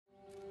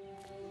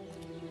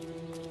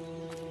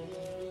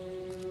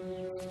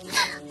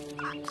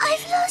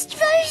I've lost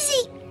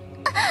Rosie.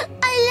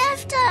 I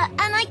left her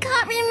and I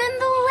can't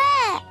remember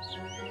where.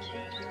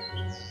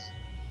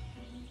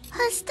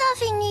 Her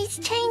stuffing needs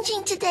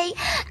changing today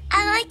and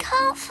I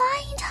can't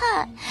find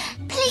her.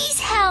 Please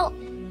help.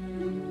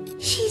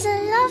 She's a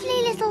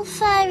lovely little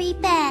furry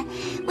bear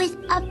with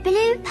a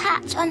blue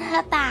patch on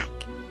her back.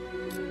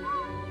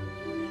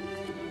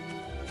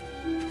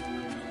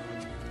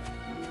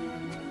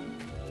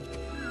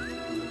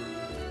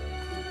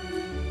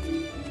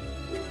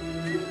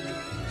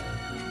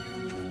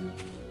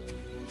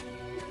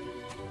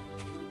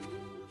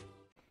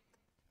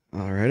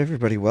 Alright,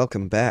 everybody,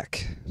 welcome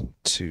back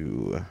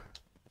to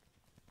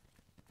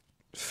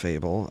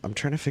Fable. I'm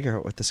trying to figure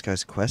out what this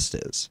guy's quest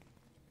is.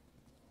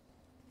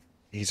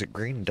 He's a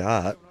green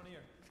dot,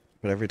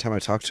 but every time I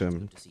talk to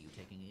him...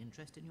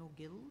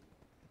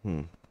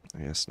 I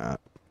guess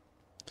not.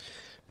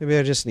 Maybe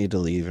I just need to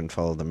leave and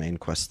follow the main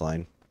quest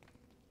line.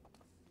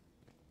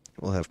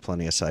 We'll have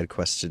plenty of side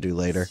quests to do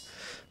later,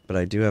 but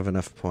I do have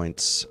enough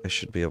points. I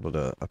should be able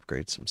to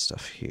upgrade some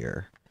stuff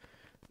here.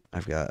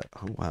 I've got,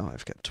 oh wow,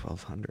 I've got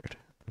 1200.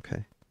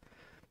 Okay.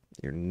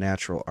 Your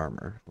natural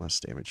armor.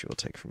 Less damage you will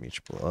take from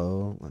each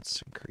blow.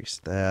 Let's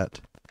increase that.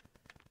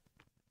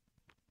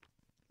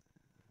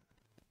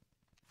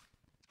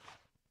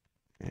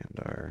 And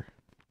our,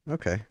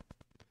 okay.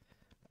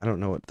 I don't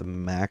know what the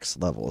max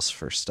levels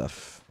for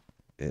stuff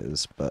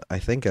is, but I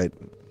think I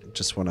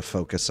just want to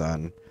focus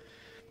on,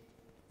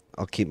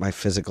 I'll keep my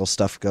physical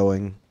stuff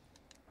going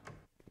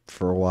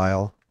for a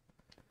while.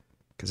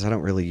 Because I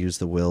don't really use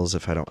the wills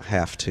if I don't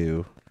have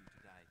to.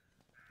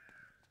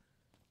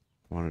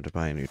 Wanted to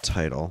buy a new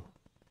title.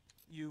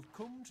 You've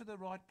come to the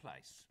right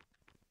place.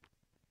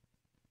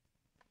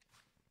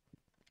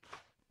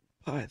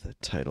 Buy the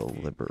title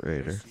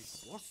Liberator.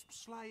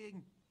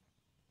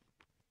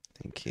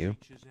 Thank you.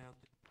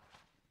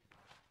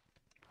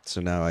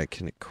 So now I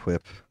can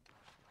equip...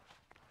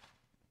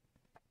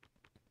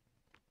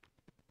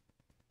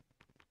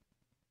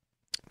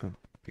 Oh,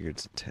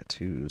 beards and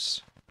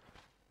tattoos.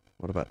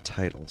 What about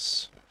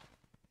titles?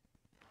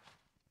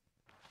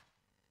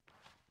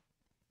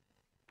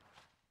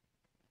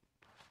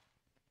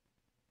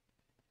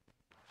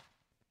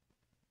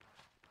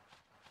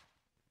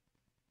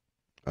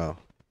 Oh.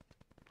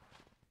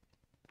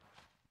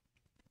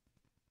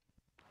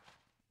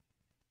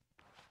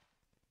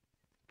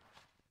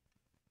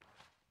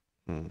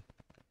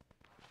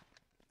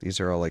 These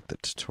are all like the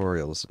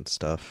tutorials and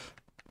stuff.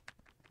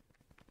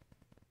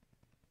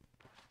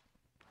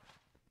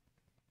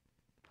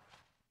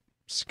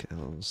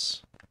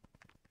 Skills.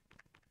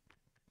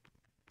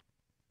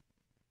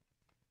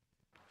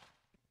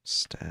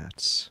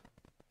 Stats.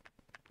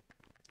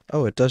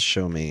 Oh, it does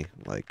show me,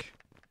 like...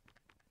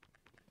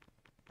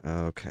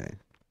 Okay.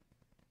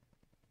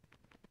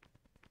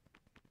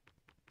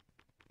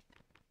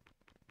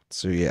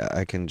 So yeah,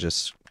 I can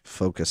just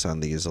focus on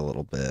these a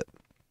little bit.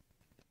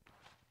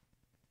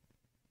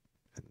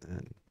 And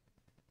then...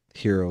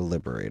 Hero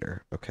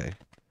Liberator. Okay.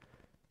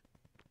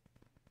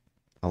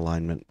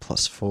 Alignment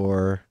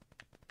 +4.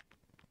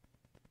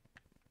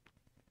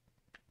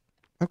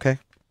 Okay.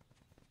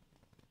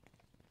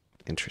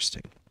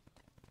 Interesting.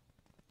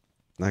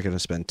 Not going to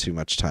spend too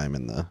much time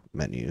in the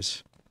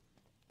menus.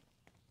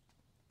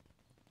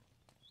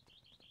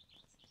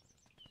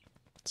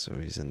 So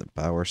he's in the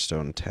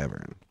Bowerstone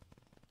Tavern.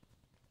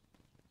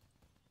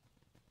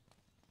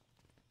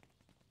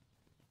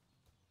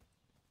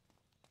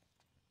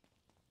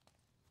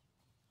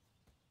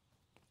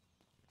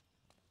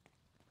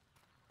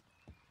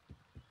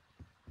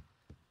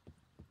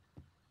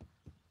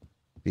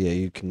 Yeah,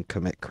 you can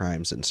commit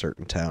crimes in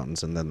certain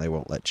towns and then they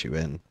won't let you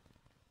in.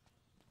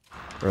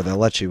 Or they'll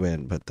let you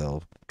in, but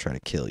they'll try to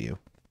kill you.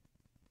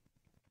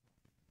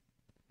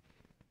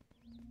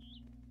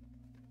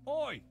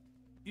 Oi!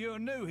 You're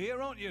new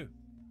here, aren't you?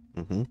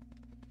 Mm-hmm.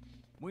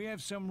 We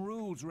have some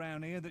rules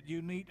round here that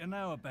you need to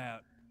know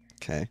about.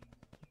 Okay.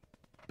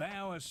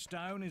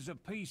 Bowerstone is a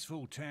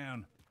peaceful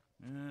town.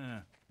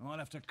 I'll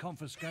have to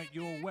confiscate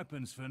your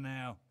weapons for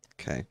now.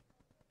 Okay.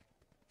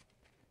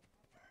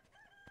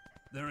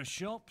 There are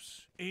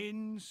shops,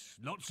 inns,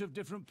 lots of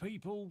different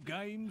people,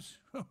 games,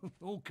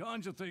 all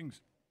kinds of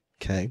things.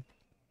 Okay.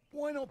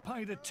 Why not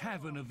pay the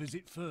tavern a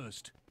visit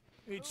first?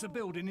 It's the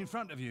building in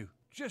front of you,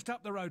 just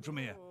up the road from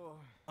here.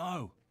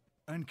 Oh,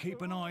 and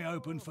keep an eye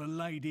open for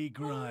Lady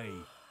Grey.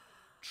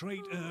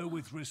 Treat her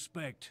with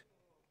respect.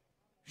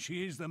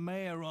 She is the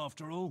mayor,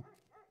 after all.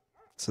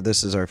 So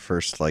this is our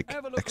first, like,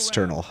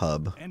 external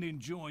hub. And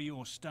enjoy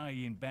your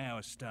stay in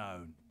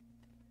Bowerstone.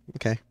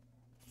 Okay.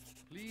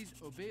 Please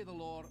obey the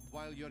law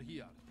while you're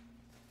here.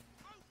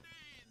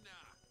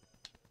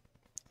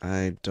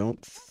 I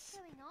don't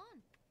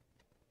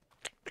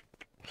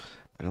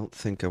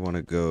think I want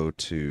to go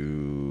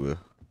to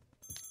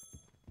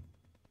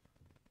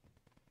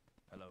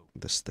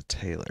the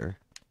tailor.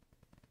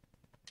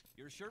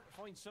 You're sure to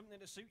find something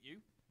to suit you.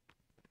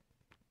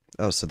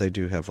 Oh, so they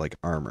do have, like,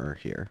 armor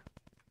here.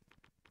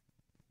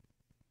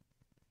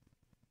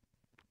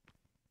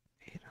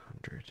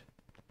 800.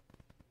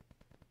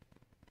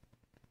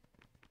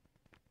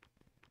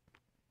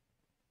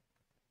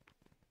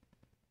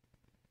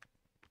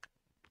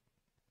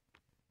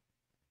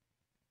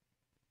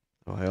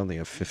 only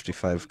have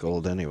 55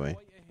 gold anyway.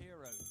 Quite a hero,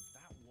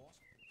 that wasp.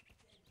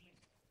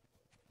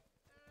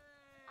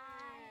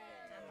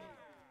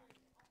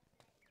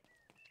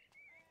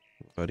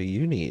 What do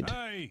you need?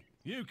 Hey,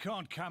 you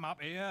can't come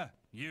up here.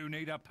 You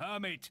need a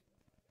permit.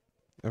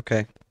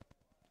 Okay.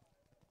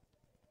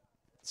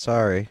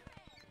 Sorry.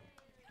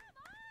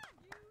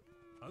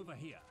 Over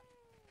here.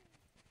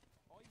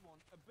 I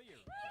want a beer,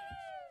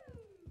 please.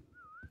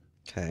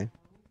 Okay.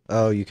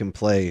 Oh, you can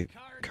play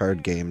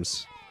card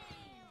games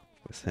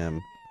with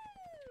him.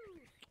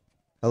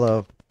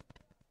 Hello.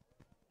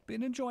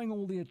 Been enjoying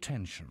all the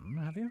attention,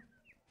 have you?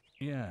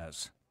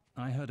 Yes.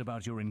 I heard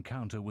about your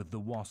encounter with the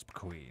Wasp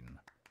Queen.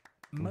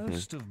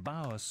 Most of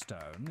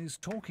Bowerstone is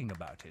talking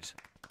about it.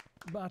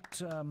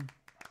 But,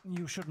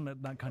 you shouldn't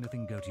let that kind of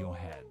thing go to your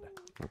head.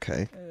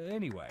 Okay.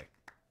 Anyway,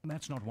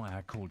 that's not why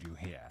I called you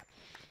here.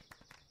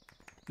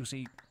 You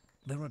see,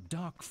 there are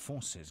dark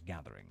forces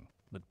gathering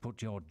that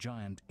put your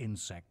giant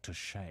insect to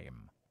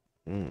shame.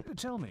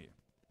 Tell me,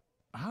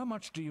 how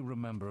much do you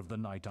remember of the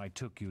night I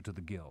took you to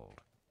the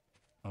guild?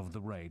 Of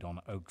the raid on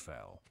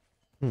Oakvale?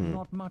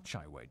 Not much,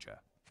 I wager.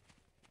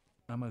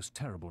 A most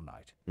terrible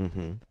night.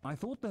 I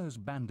thought those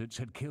bandits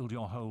had killed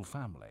your whole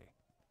family,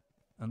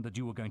 and that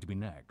you were going to be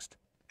next.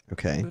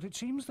 Okay. But it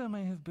seems there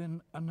may have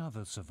been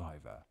another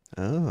survivor.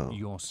 Oh.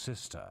 Your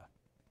sister.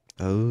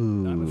 Oh.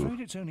 I'm afraid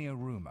it's only a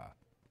rumor,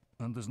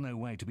 and there's no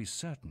way to be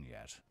certain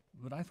yet.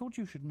 But I thought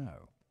you should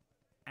know.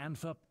 And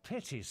for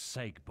pity's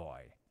sake,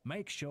 boy,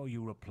 make sure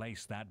you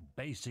replace that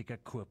basic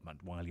equipment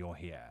while you're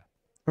here.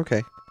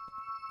 Okay.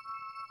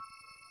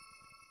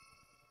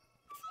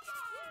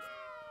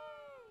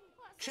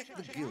 Check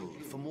the guild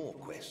for more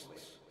quests.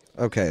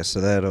 Okay,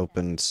 so that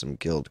opened some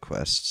guild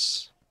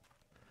quests.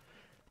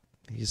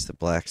 He's the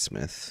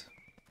blacksmith.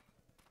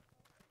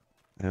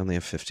 I only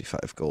have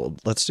 55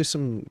 gold. Let's do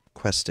some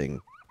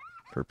questing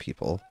for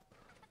people.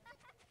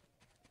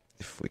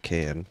 If we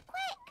can.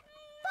 Quick!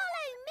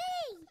 Follow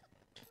me!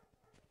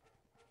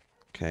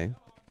 Okay.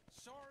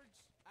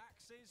 Swords,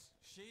 axes,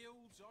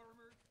 shields,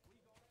 armor. We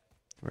got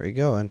it. Where are you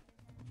going?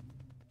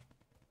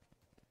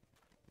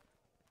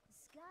 The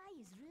sky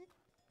is red.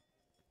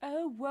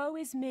 Oh, woe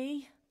is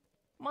me.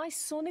 My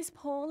son is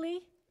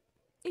poorly.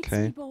 It's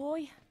Okay. me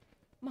boy.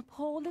 My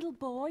poor little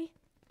boy.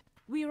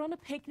 We were on a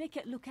picnic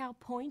at Lookout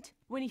Point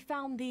when he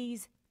found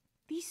these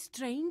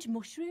strange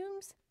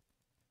mushrooms.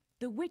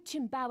 The witch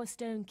in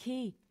Bowerstone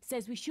Key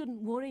says we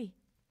shouldn't worry,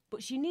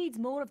 but she needs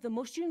more of the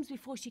mushrooms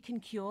before she can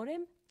cure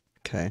him.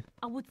 Okay.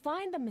 I would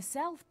find them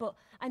myself, but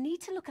I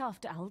need to look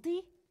after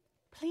Aldi.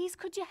 Please,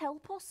 could you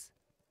help us?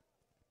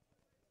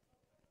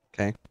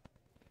 Okay.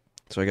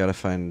 So I gotta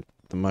find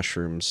the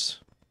mushrooms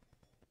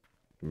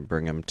and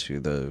bring them to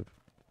the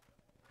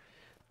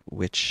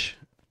witch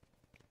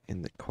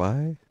in the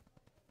quay.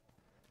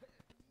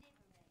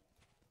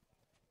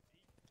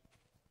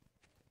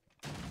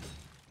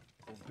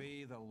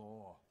 Obey the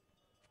law.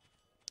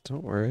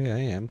 Don't worry, I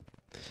am.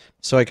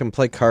 So I can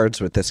play cards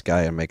with this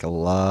guy and make a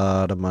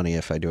lot of money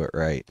if I do it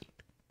right.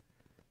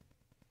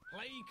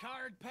 Play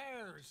card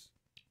pairs.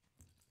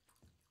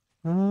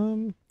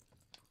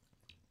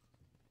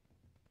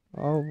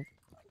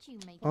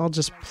 I'll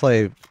just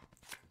play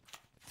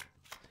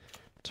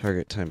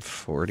target time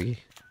 40.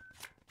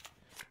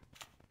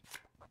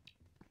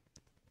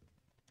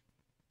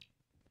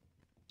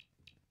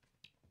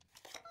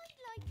 I'd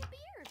like a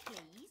beer,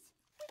 please,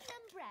 with an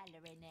umbrella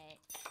in it.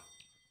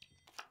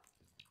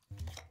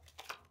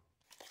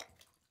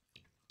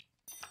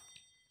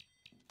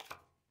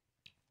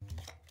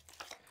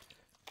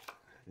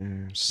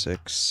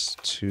 6,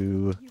 2,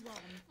 You are on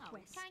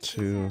quest. Thank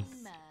 2, you very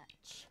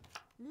much.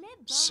 Live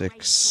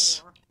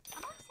 6, Am I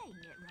saying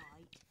it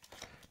right?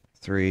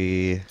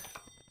 3,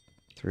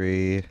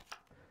 3,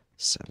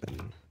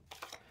 7.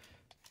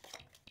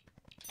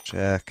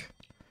 Jack.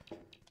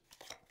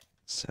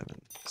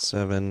 7,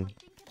 7.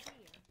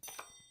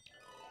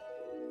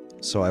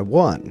 So I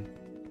won.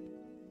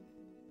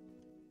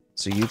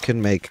 So you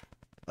can make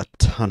a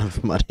ton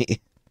of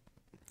money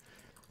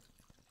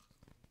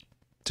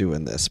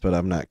doing this, but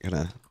I'm not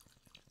gonna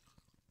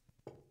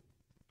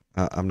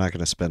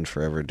spend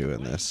forever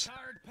doing this.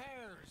 Card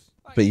pairs.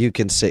 But you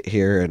can sit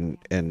here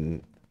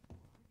and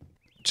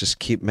just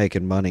keep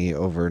making money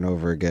over and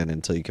over again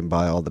until you can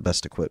buy all the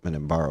best equipment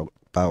in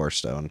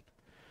Bowerstone.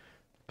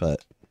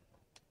 But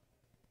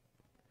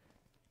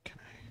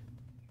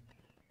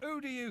Who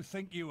do you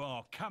think you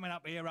are, coming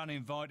up here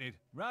uninvited?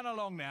 Run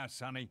along now,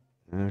 sonny.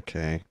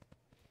 okay.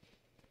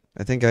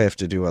 I think I have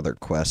to do other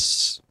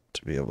quests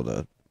to be able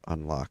to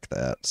unlock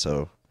that,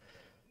 so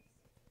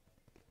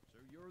So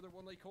you're the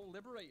one they call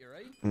Liberator,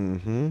 eh?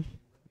 mm-hmm.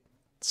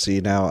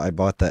 See, now I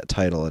bought that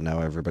title and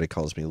now everybody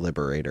calls me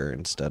Liberator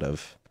instead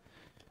of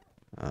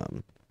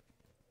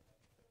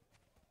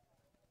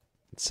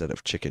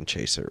Chicken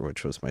Chaser,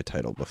 which was my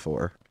title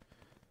before.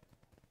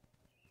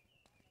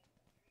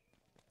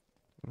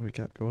 What do we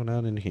got going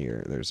on in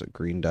here? There's a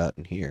green dot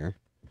in here.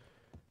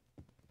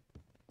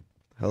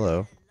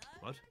 Hello.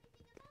 What?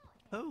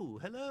 Oh,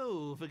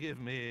 hello, forgive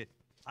me.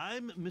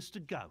 I'm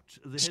Mr. Gout,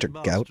 the Mr.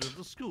 headmaster Gout? of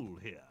the school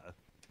here.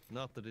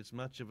 Not that it's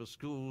much of a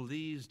school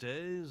these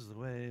days, the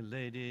way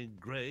Lady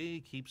Grey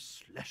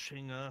keeps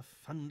slashing our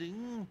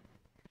funding.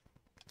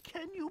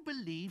 Can you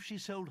believe she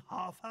sold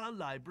half our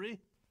library?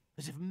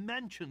 As if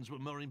mansions were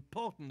more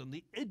important than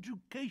the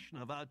education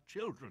of our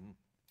children.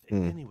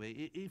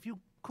 Anyway, if you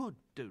could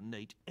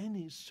donate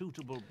any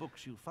suitable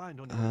books you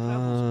find on your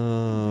travels,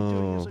 you'd be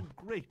doing us a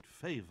great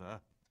favor.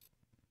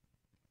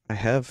 I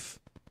have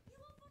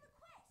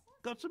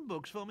Got some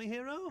books for me,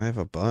 hero?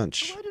 a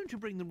bunch. Why don't you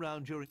bring them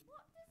round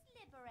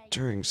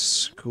During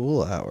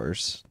school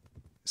hours.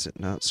 Is it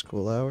not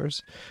school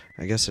hours?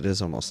 I guess it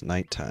is almost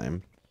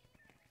nighttime.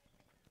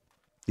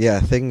 Yeah,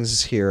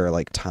 things here are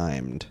like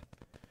timed.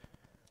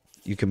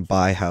 You can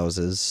buy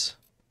houses.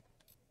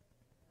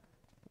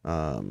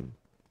 And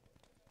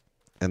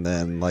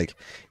then like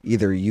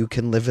either you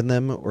can live in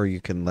them or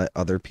you can let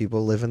other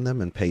people live in them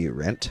and pay you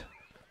rent.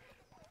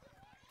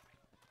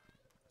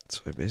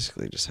 So I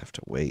basically just have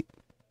to wait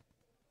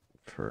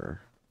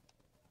for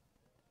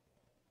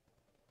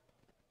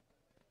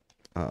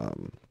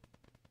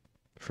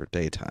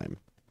daytime.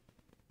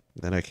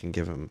 Then I can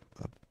give him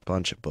a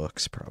bunch of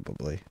books,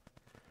 probably.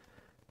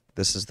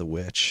 This is the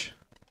witch.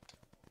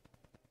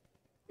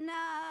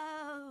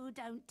 No,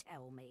 don't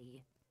tell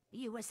me.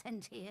 You were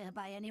sent here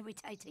by an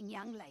irritating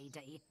young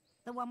lady,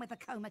 the one with the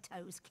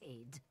comatose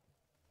kid.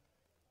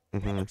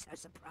 Don't look so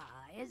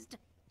surprised.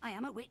 I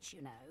am a witch,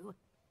 you know.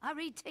 I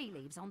read tea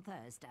leaves on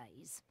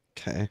Thursdays.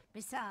 Okay.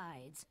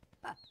 Besides,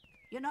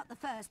 you're not the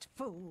first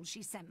fool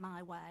she sent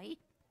my way.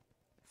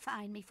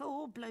 Find me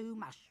 4 blue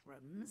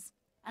mushrooms,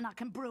 and I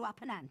can brew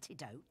up an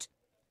antidote.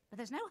 But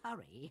there's no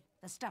hurry.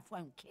 The stuff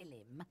won't kill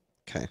him.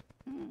 Okay.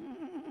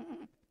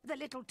 The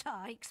little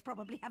tyke's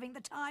probably having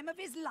the time of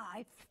his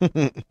life.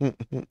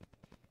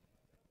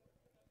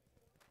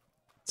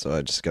 So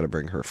I just gotta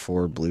bring her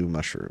 4 blue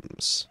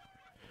mushrooms.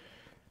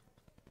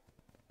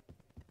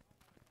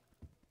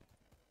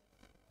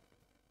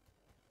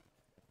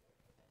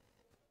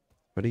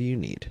 What do you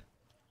need?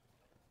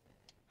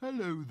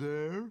 Hello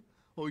there.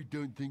 I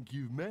don't think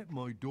you've met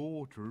my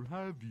daughter,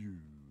 have you?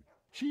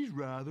 She's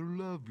rather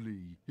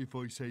lovely, if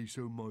I say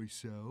so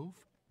myself,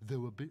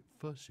 though a bit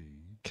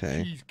fussy.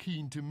 Okay. She's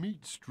keen to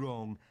meet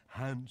strong,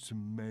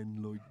 handsome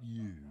men like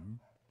you.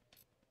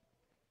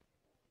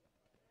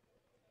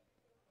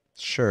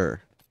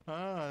 Sure.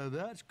 Ah,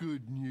 that's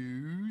good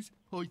news.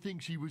 I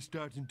think she was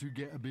starting to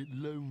get a bit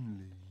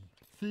lonely.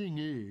 Thing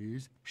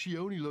is, she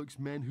only likes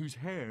men whose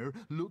hair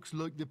looks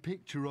like the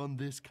picture on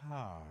this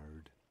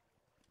card.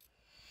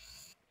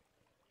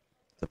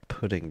 The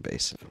pudding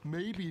basin.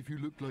 Maybe if you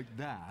looked like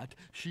that,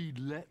 she'd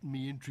let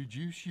me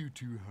introduce you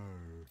to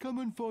her. Come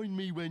and find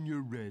me when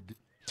you're ready.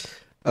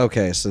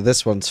 Okay, so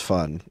this one's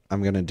fun.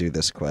 I'm gonna do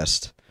this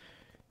quest.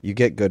 You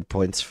get good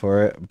points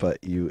for it,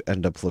 but you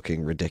end up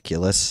looking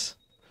ridiculous.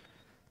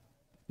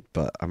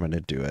 But I'm gonna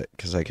do it,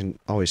 because I can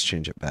always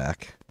change it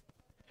back.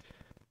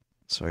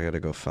 So I gotta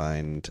go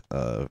find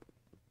a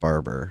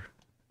barber.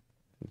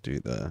 Do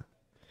the...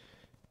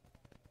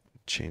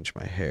 change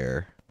my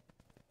hair.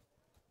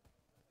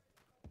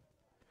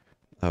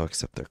 Oh,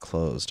 except they're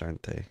closed,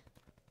 aren't they?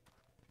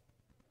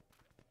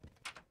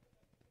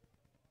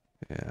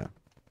 Yeah.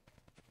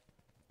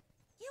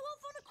 You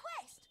off on a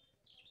quest?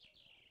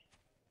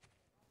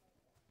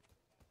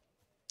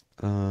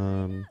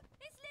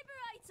 It's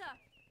Liberator!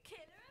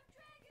 Killer of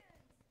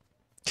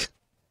dragons!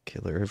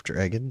 Killer of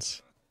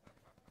dragons?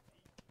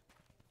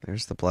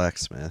 There's the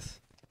blacksmith.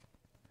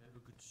 Have a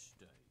good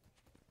stay.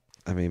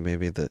 I mean,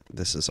 maybe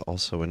this is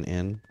also an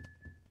inn.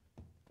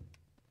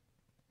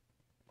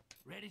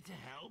 Ready to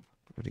help?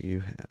 What do you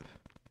have?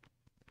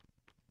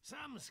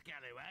 Some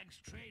scallywags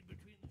trade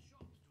between the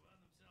shops to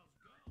earn themselves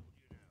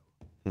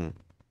gold, you know.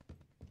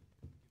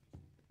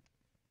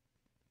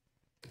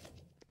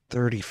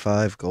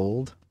 35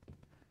 gold?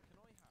 Can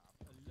I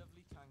have a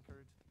lovely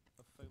tankard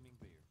of foaming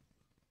beer?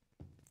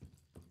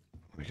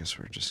 I guess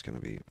we're just gonna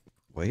be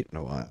waiting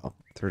a while.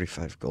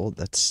 35 gold,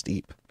 that's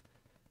steep.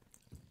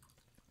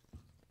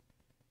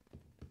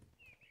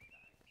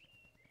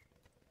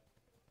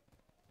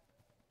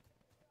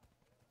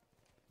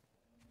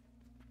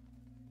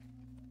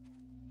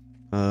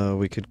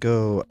 We could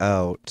go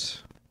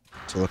out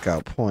to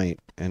Lookout Point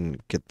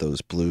and get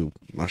those blue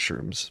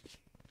mushrooms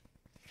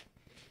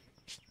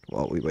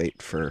while we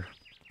wait for...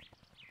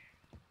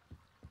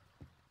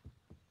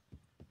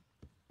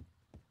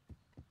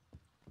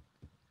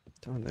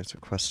 Oh, there's a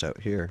quest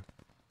out here.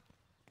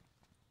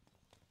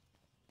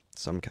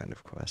 Some kind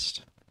of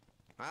quest.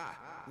 Ah,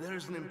 there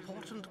is an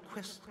important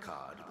quest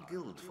card at the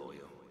guild for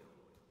you.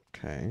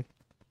 Okay.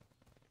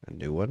 A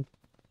new one?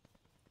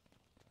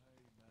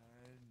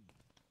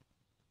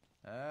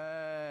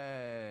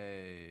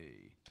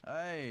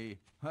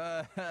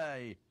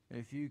 Hey,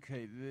 if you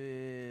keep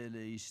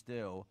really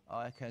still,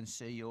 I can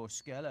see your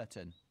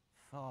skeleton.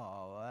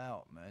 Far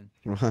out, man.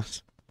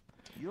 What?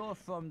 You're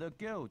from the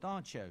guild,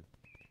 aren't you?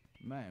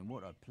 Man,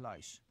 what a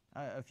place.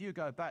 If you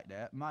go back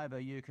there,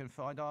 maybe you can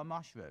find our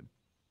mushroom.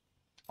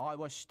 I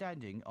was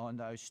standing on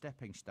those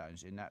stepping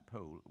stones in that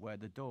pool where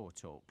the door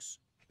talks.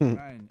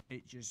 Man,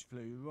 it just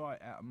flew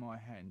right out of my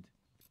hand.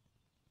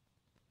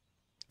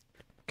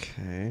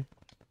 Okay.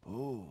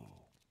 Oh,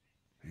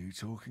 are you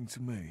talking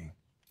to me?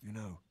 You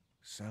know,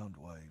 sound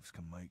waves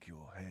can make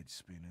your head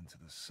spin into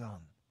the sun.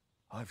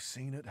 I've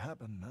seen it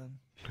happen, man.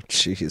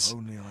 Jeez. If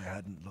only I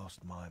hadn't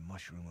lost my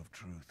mushroom of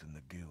truth in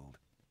the guild,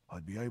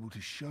 I'd be able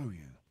to show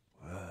you.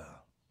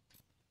 Well.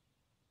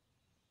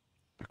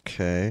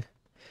 Okay.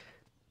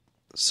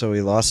 So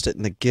he lost it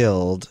in the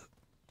guild.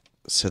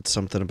 Said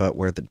something about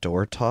where the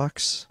door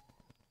talks.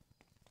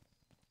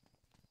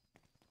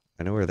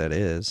 I know where that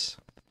is.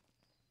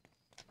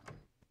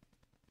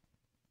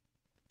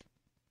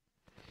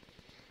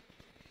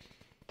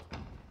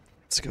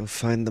 Let's go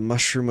find the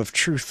mushroom of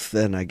truth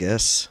then, I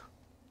guess.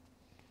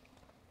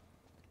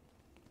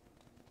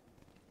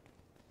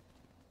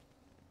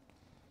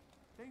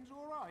 Things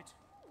all right?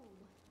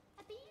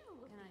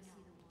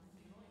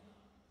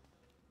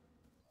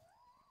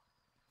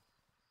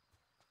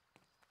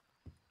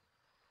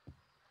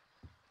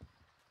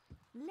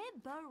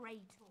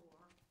 Liberator.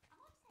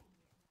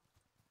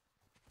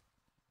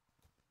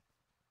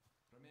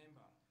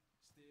 Remember,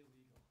 stay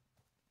legal.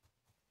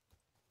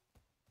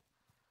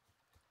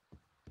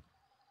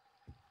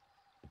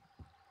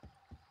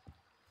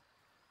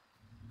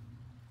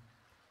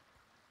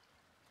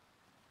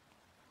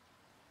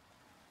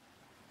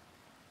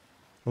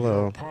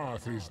 Hello. Your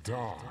path is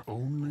dark.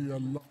 Only a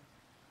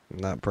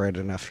Not bright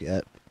enough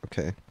yet.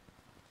 Okay.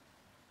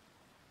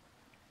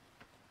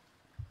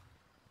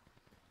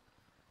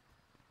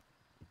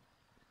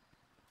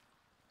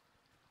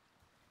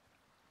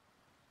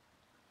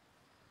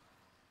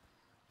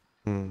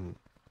 Hmm.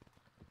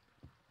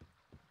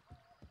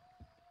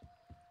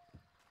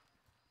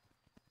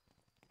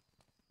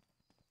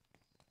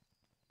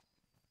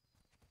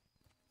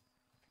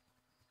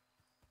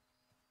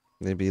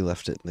 Maybe he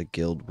left it in the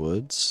guild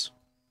woods.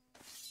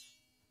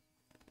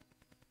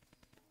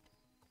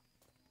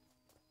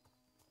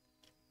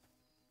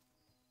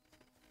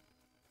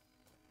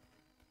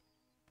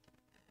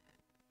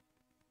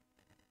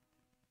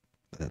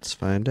 Let's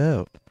find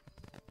out.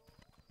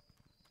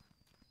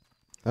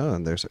 Oh,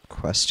 and there's a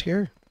quest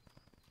here?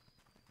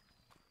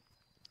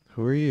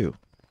 Who are you?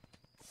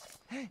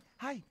 Hey,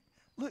 hi,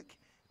 look,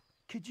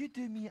 could you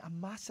do me a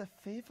massive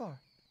favour?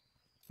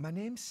 My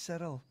name's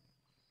Cyril.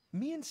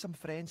 Me and some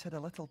friends had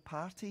a little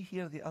party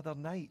here the other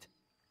night,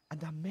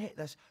 and I met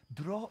this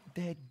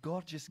drop-dead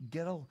gorgeous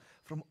girl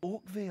from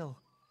Oakvale.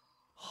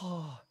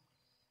 Oh,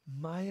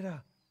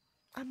 Myra.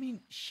 I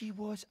mean, she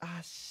was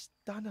a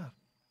stunner.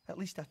 At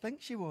least I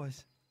think she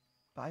was.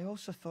 But I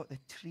also thought the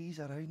trees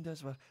around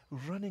us were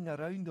running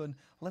around on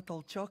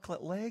little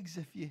chocolate legs,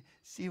 if you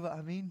see what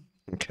I mean.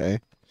 Okay.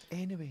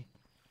 Anyway,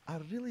 I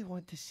really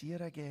want to see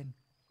her again.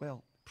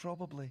 Well,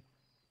 probably.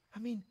 I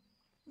mean,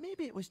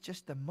 maybe it was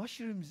just the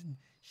mushrooms and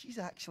she's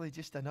actually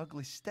just an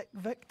ugly stick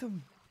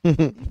victim. And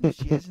even if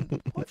she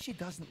isn't, what if she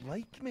doesn't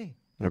like me?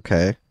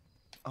 Okay.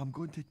 I'm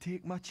going to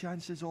take my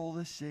chances all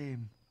the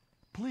same.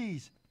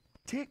 Please,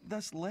 take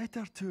this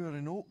letter to her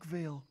in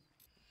Oakvale.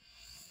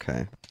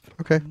 Okay.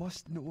 Okay. I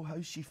must know how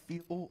she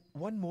feels. Oh,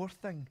 one more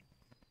thing.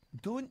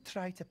 Don't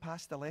try to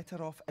pass the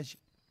letter off as...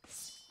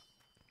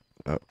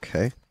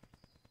 Okay.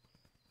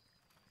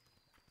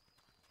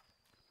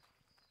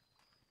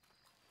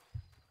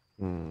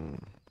 Hmm.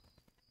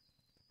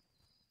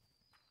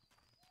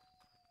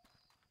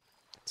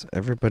 So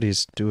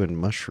everybody's doing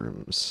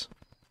mushrooms.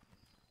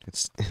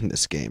 It's in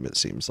this game, it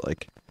seems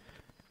like.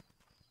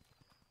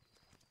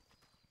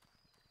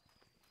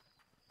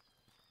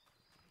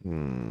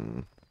 Hmm.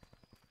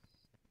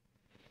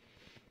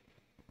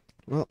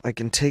 Well, I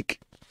can take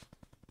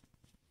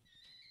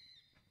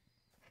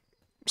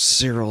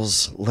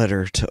Cyril's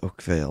letter to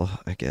Oakvale,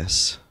 I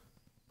guess.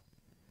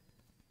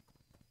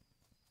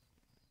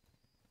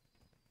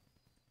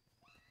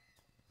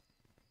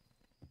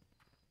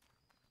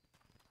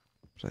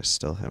 But I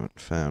still haven't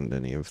found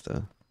any of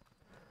the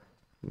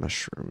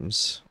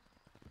mushrooms.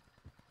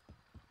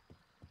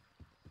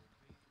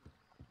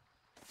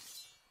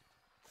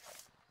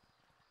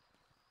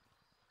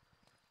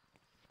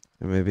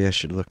 And maybe I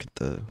should look at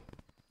the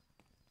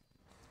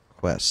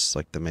quests,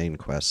 like the main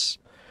quests.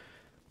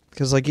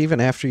 Because, like, even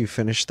after you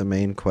finish the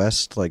main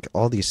quest, like,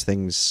 all these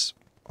things,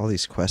 all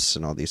these quests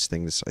and all these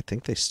things, I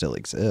think they still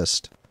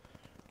exist.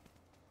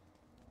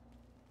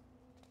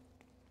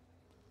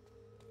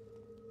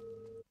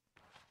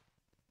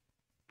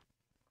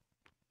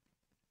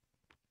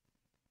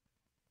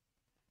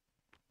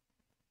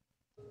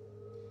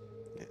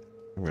 Yeah,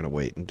 I'm gonna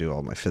wait and do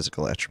all my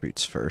physical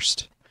attributes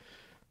first.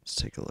 Let's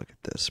take a look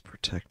at this.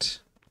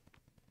 Protect.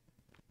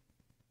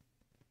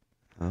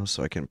 Oh,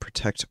 so I can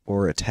protect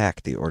or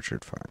attack the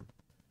orchard farm.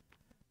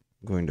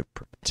 I'm going to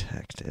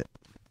protect it.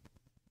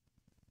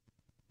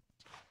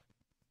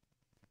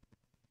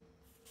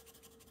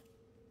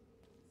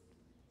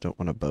 Don't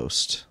want to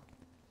boast.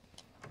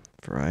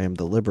 For I am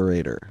the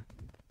liberator.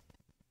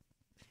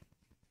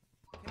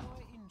 Can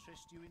I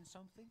interest you in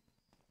something?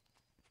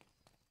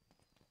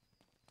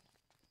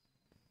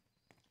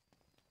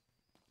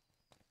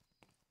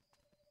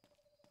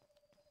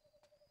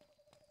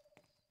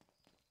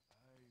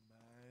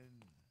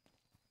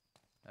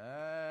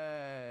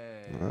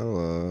 Hey.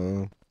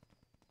 Hello.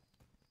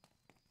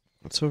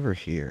 What's over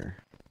here?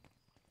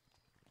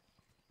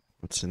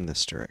 What's in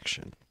this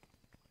direction?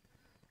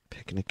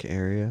 Picnic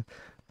area?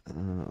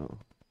 Oh.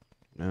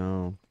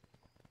 No.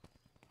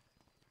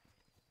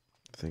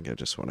 I think I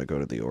just want to go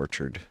to the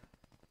orchard.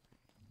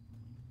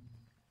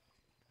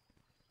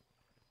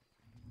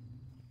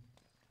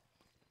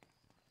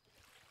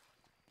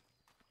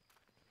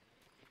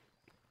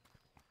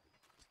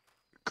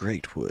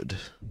 Great wood.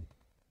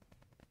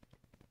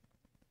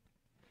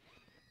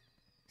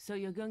 So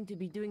you're going to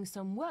be doing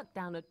some work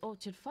down at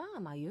Orchard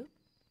Farm, are you?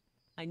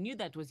 I knew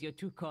that was your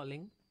true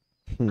calling.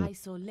 I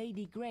saw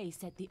Lady Grey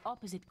set the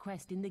opposite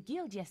quest in the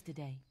guild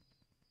yesterday.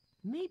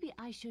 Maybe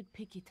I should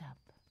pick it up.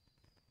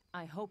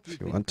 I hope you've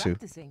been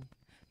practicing.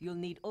 You'll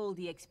need all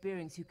the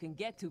experience you can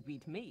get to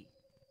beat me.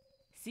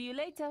 See you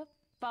later,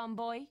 farm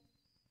boy.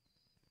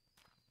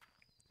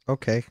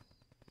 Okay.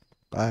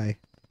 Bye.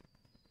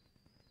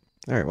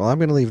 Alright, well, I'm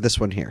going to leave this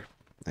one here,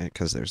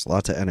 because there's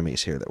lots of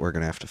enemies here that we're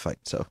going to have to fight.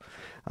 So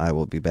I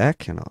will be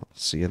back, and I'll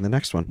see you in the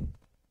next one.